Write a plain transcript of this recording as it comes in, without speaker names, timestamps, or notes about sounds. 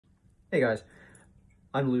Hey guys,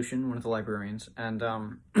 I'm Lucian, one of the librarians, and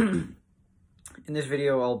in this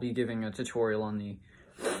video I'll be giving a tutorial on the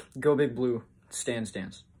Go Big Blue stance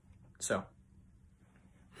dance. So,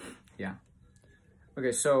 yeah.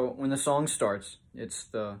 Okay, so when the song starts, it's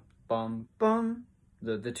the bum bum,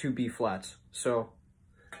 the two B flats. So,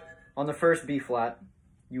 on the first B flat,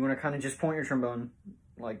 you want to kind of just point your trombone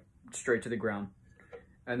like straight to the ground.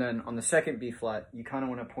 And then on the second B flat, you kind of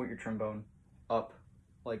want to point your trombone up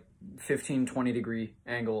like 15-20 degree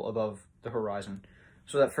angle above the horizon.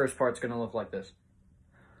 So that first part's going to look like this.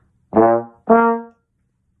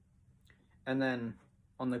 And then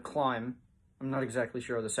on the climb, I'm not exactly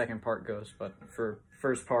sure how the second part goes, but for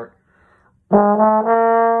first part,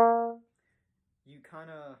 you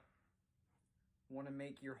kind of want to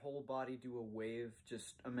make your whole body do a wave.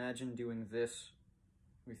 Just imagine doing this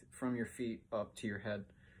from your feet up to your head.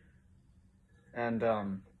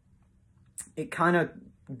 And it kind of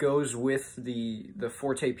goes with the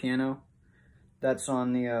forte piano that's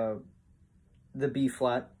on the B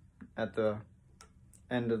flat at the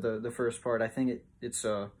end of the first part. I think it's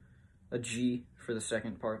a G for the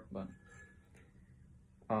second part, but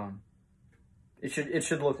it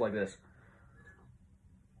should look like this.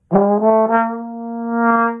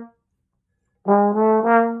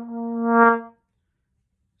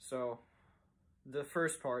 So the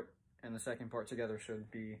first part and the second part together should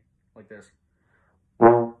be like this.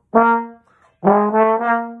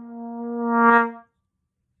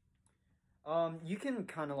 You can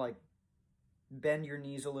kind of like bend your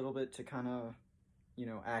knees a little bit to kind of, you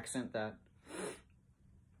know, accent that.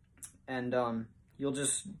 And you'll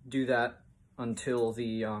just do that until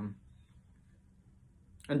the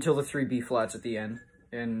 3 B flats at the end.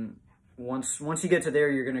 And once you get to there,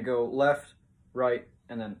 you're gonna go left, right,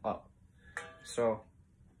 and then up. So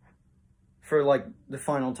for like the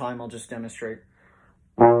final time, I'll just demonstrate.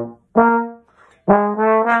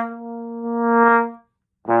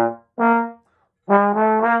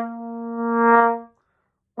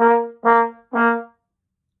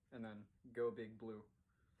 And then Go Big Blue.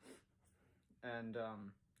 And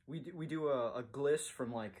we do a gliss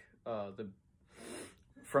from like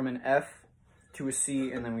from an F to a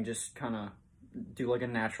C, and then we just kind of do like a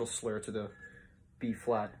natural slur to the B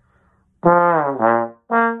flat.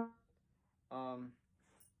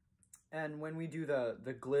 And when we do the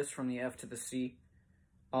gliss from the F to the C,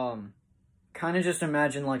 kind of just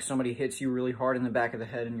imagine like somebody hits you really hard in the back of the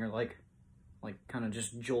head and you're like kind of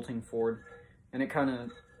just jolting forward, and it kind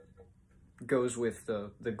of goes with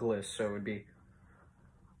the gliss, so it would be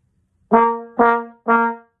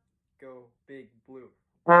Go Big Blue.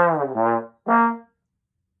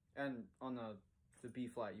 And on the B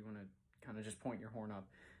flat, you want to kind of just point your horn up.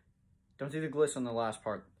 Don't do the gliss on the last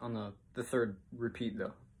part, on the third repeat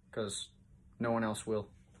though, because no one else will,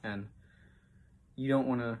 and you don't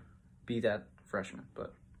want to be that freshman,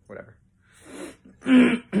 but whatever.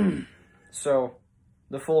 So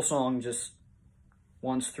the full song just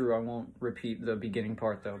once through. I won't repeat the beginning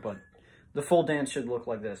part though, but the full dance should look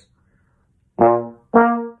like this.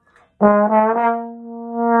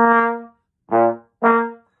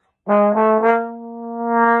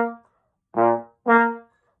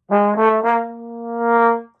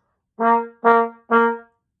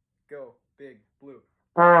 Go Big Blue.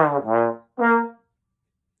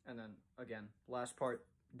 And then again, last part,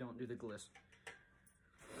 don't do the gliss.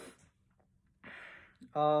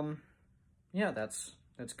 Yeah, that's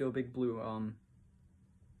Go Big Blue.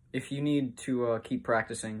 If you need to keep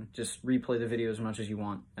practicing, just replay the video as much as you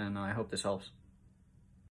want, and I hope this helps.